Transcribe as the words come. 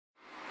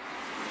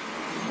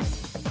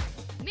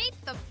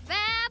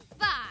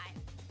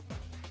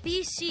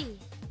BC,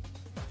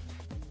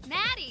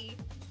 Maddie,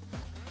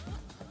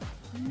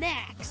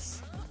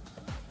 Max,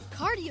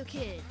 Cardio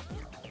Kid,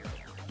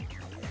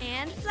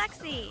 and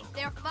Flexi.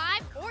 They're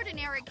 5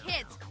 ordinary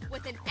kids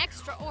with an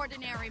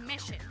extraordinary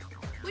mission,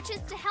 which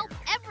is to help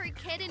every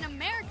kid in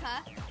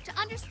America to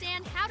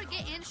understand how to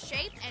get in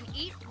shape and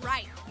eat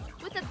right.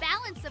 With a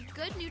balance of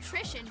good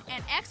nutrition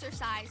and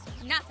exercise,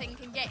 nothing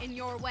can get in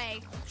your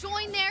way.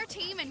 Join their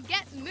team and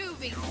get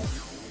moving.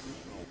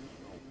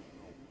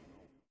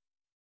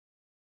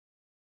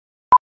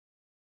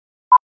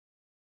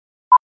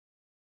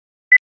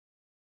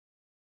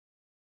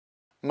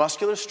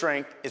 Muscular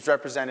strength is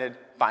represented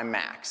by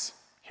Max.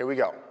 Here we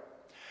go.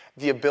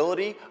 The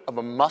ability of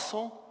a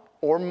muscle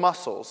or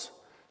muscles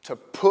to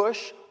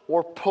push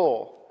or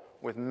pull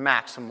with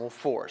maximal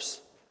force.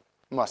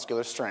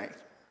 Muscular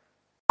strength.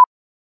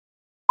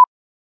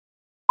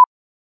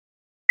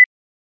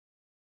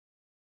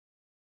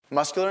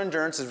 Muscular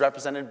endurance is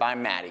represented by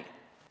Maddie.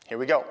 Here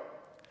we go.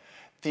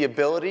 The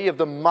ability of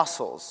the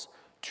muscles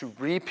to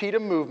repeat a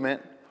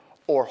movement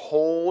or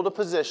hold a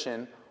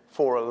position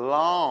for a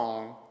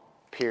long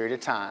period of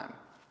time.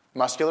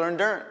 Muscular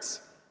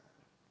endurance.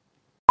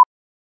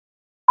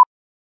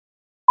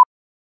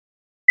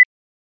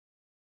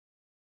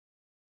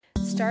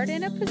 Start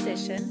in a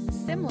position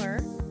similar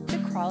to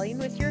crawling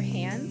with your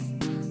hands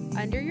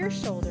under your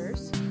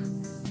shoulders,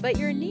 but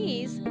your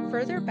knees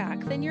further back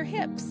than your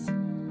hips.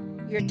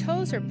 Your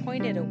toes are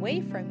pointed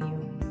away from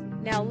you.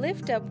 Now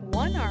lift up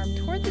one arm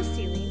toward the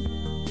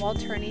ceiling while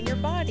turning your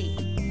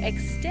body.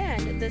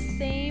 Extend the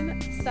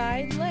same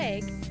side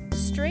leg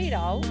straight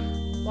out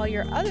while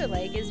your other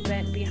leg is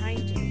bent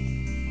behind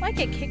you, like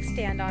a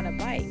kickstand on a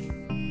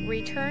bike.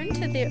 Return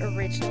to the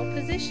original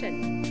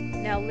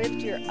position. Now lift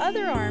your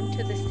other arm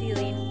to the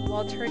ceiling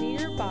while turning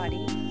your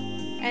body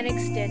and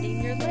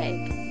extending your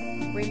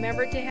leg.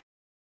 Remember to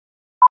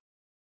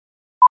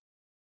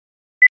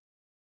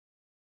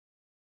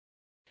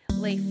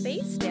lay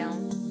face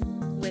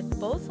down with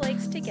both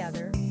legs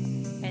together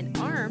and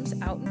arms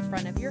out in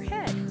front of your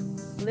head.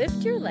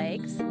 Lift your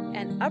legs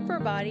and upper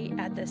body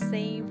at the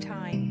same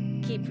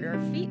time. Keep your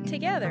feet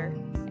together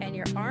and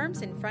your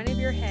arms in front of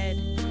your head.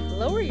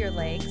 Lower your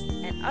legs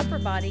and upper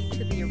body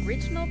to the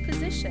original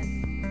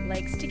position.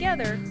 Legs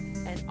together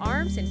and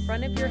arms in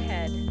front of your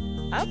head.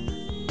 Up.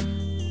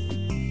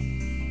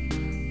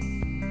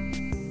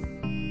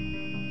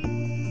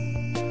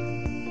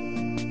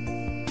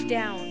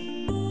 Down.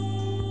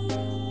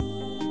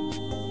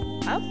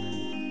 Up.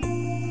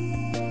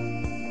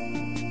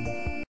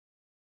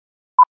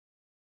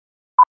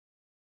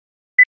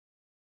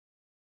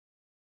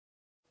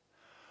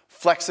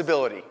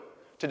 Flexibility.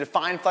 To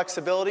define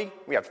flexibility,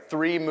 we have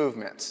 3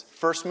 movements.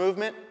 First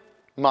movement,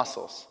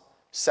 muscles.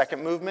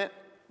 Second movement,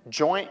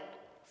 joint.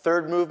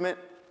 Third movement,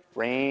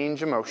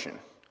 range of motion.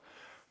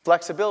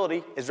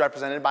 Flexibility is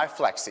represented by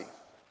Flexi.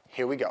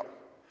 Here we go.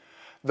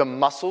 The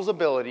muscle's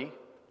ability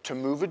to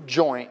move a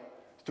joint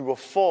through a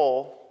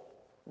full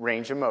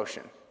range of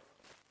motion.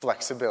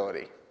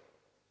 Flexibility.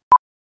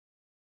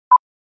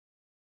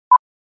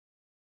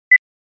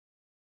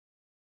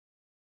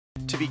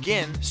 To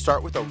begin,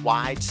 start with a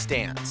wide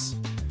stance.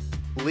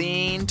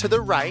 Lean to the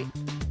right.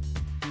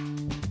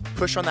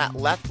 Push on that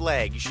left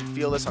leg. You should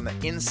feel this on the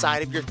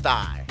inside of your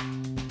thigh.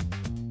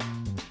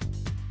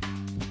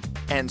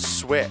 And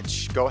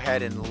switch. Go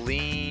ahead and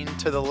lean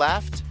to the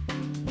left.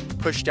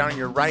 Push down on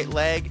your right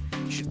leg.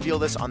 You should feel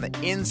this on the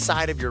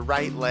inside of your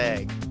right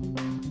leg.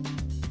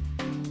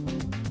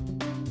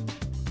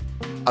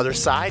 Other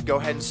side, go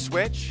ahead and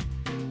switch.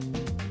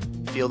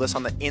 Feel this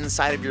on the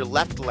inside of your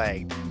left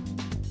leg.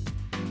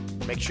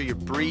 Make sure you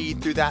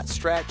breathe through that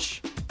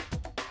stretch.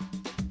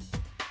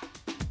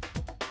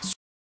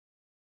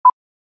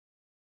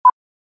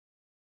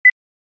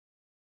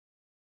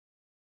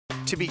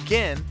 To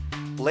begin,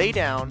 lay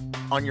down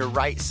on your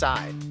right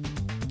side.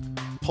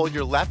 Pull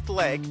your left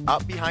leg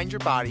up behind your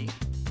body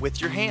with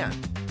your hand.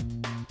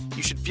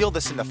 You should feel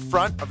this in the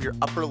front of your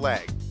upper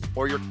leg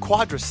or your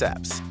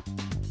quadriceps.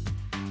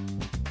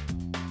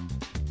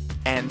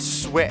 And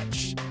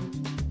switch.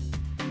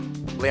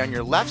 Lay on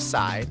your left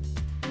side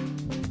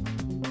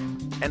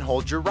and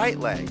hold your right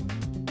leg.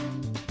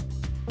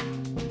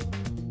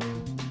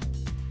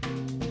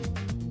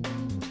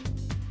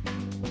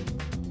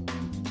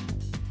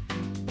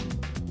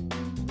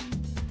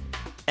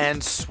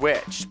 And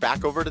switch.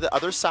 Back over to the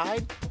other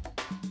side.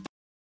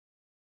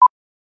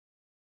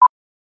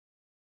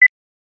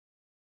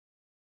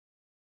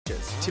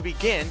 To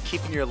begin,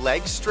 keeping your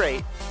legs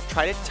straight,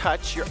 try to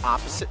touch your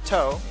opposite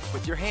toe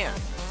with your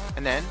hand,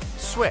 and then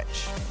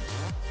switch.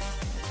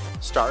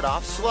 Start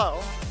off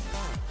slow,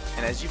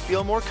 and as you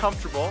feel more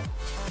comfortable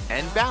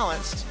and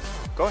balanced,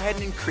 go ahead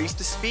and increase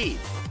the speed.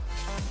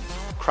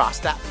 Cross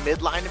that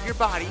midline of your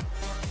body,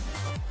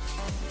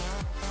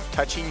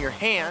 touching your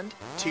hand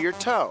to your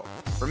toe.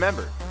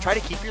 Remember, try to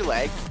keep your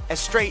leg as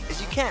straight as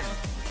you can.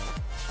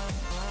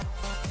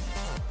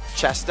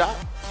 Chest up,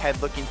 head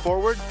looking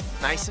forward,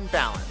 nice and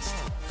balanced.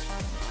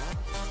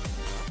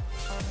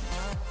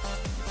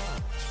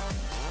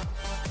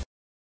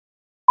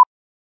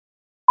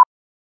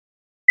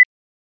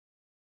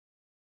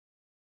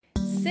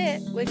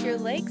 sit with your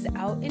legs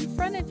out in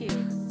front of you.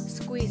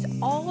 Squeeze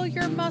all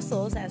your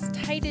muscles as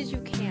tight as you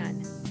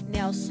can.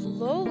 Now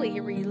slowly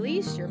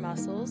release your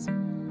muscles,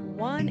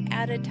 one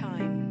at a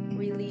time.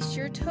 Release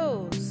your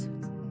toes,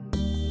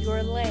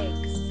 your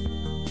legs,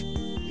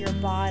 your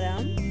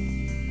bottom,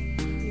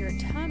 your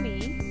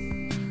tummy,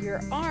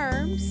 your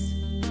arms,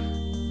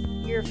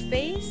 your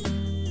face.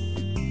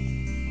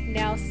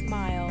 Now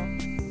smile.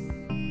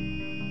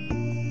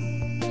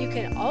 You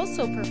can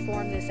also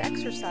perform this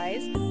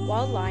exercise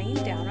while lying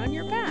down on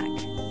your back.